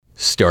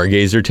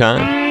Stargazer time.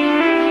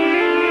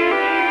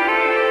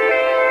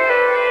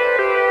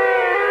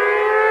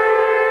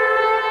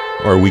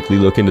 Our weekly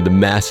look into the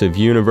massive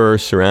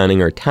universe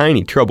surrounding our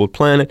tiny troubled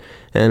planet.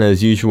 And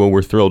as usual,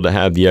 we're thrilled to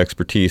have the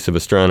expertise of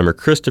astronomer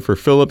Christopher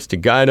Phillips to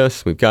guide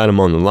us. We've got him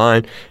on the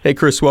line. Hey,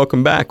 Chris,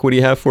 welcome back. What do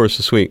you have for us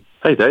this week?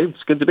 Hey, Dave.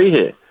 It's good to be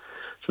here.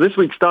 So this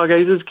week,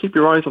 stargazers, keep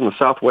your eyes on the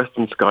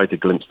southwestern sky to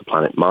glimpse the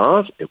planet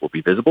Mars. It will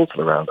be visible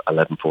till around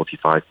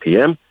 11:45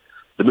 p.m.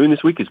 The moon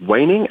this week is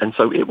waning, and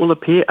so it will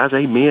appear as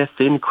a mere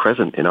thin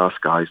crescent in our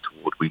skies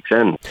toward week's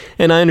end.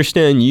 And I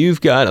understand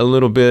you've got a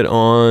little bit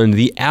on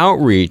the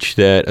outreach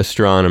that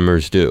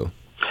astronomers do.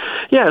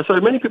 Yeah, so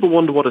many people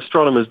wonder what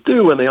astronomers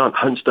do when they aren't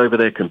hunched over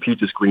their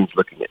computer screens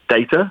looking at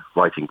data,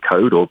 writing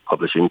code, or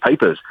publishing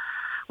papers.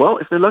 Well,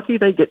 if they're lucky,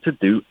 they get to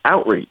do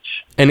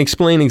outreach. And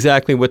explain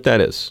exactly what that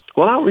is.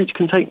 Well, outreach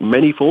can take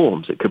many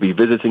forms. It could be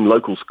visiting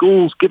local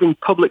schools, giving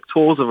public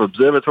tours of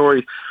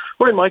observatories,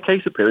 or in my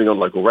case, appearing on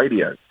local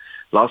radio.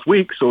 Last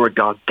week saw a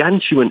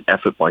gargantuan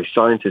effort by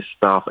scientists,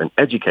 staff, and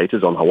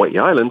educators on Hawaii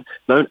Island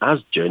known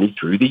as Journey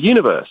Through the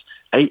Universe,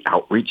 an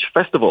outreach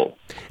festival.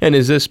 And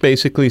is this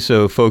basically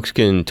so folks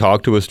can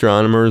talk to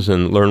astronomers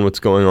and learn what's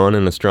going on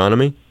in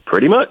astronomy?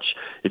 Pretty much.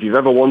 If you've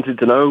ever wanted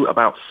to know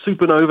about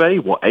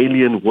supernovae, what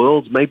alien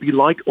worlds may be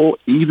like, or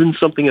even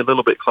something a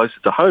little bit closer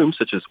to home,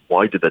 such as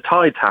why did the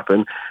tides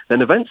happen,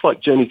 then events like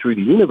Journey Through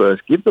the Universe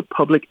give the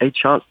public a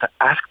chance to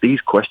ask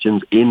these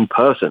questions in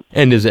person.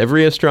 And does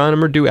every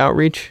astronomer do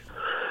outreach?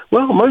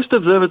 Well, most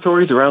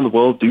observatories around the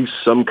world do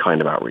some kind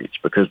of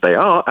outreach because they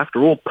are,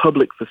 after all,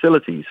 public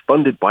facilities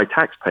funded by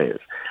taxpayers.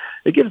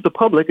 It gives the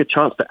public a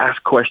chance to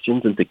ask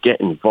questions and to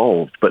get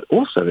involved, but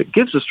also it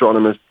gives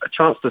astronomers a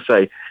chance to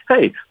say,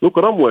 hey, look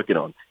what I'm working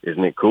on.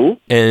 Isn't it cool?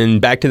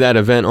 And back to that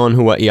event on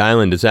Hawaii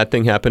Island, does that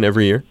thing happen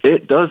every year?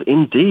 It does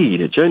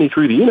indeed. A Journey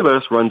Through the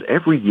Universe runs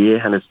every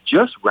year and has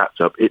just wrapped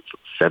up its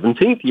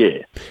 17th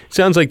year.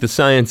 Sounds like the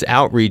science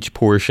outreach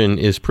portion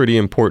is a pretty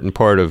important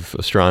part of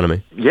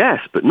astronomy. Yes,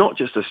 but not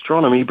just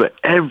astronomy, but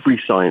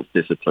every science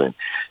discipline.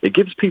 It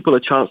gives people a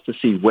chance to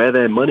see where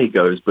their money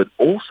goes, but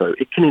also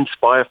it can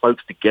inspire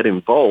folks to get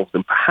involved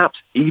and perhaps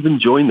even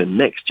join the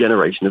next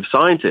generation of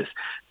scientists,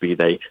 be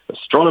they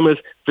astronomers,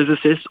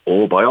 physicists,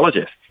 or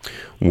biologists.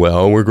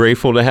 Well, we're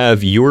grateful to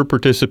have your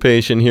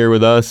participation here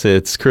with us.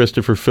 It's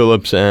Christopher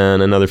Phillips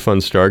and another fun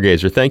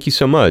Stargazer. Thank you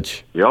so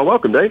much. You're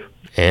welcome, Dave.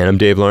 And I'm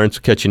Dave Lawrence.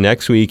 We'll catch you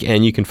next week,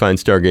 and you can find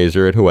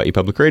Stargazer at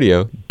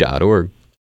hawaiipublicradio.org.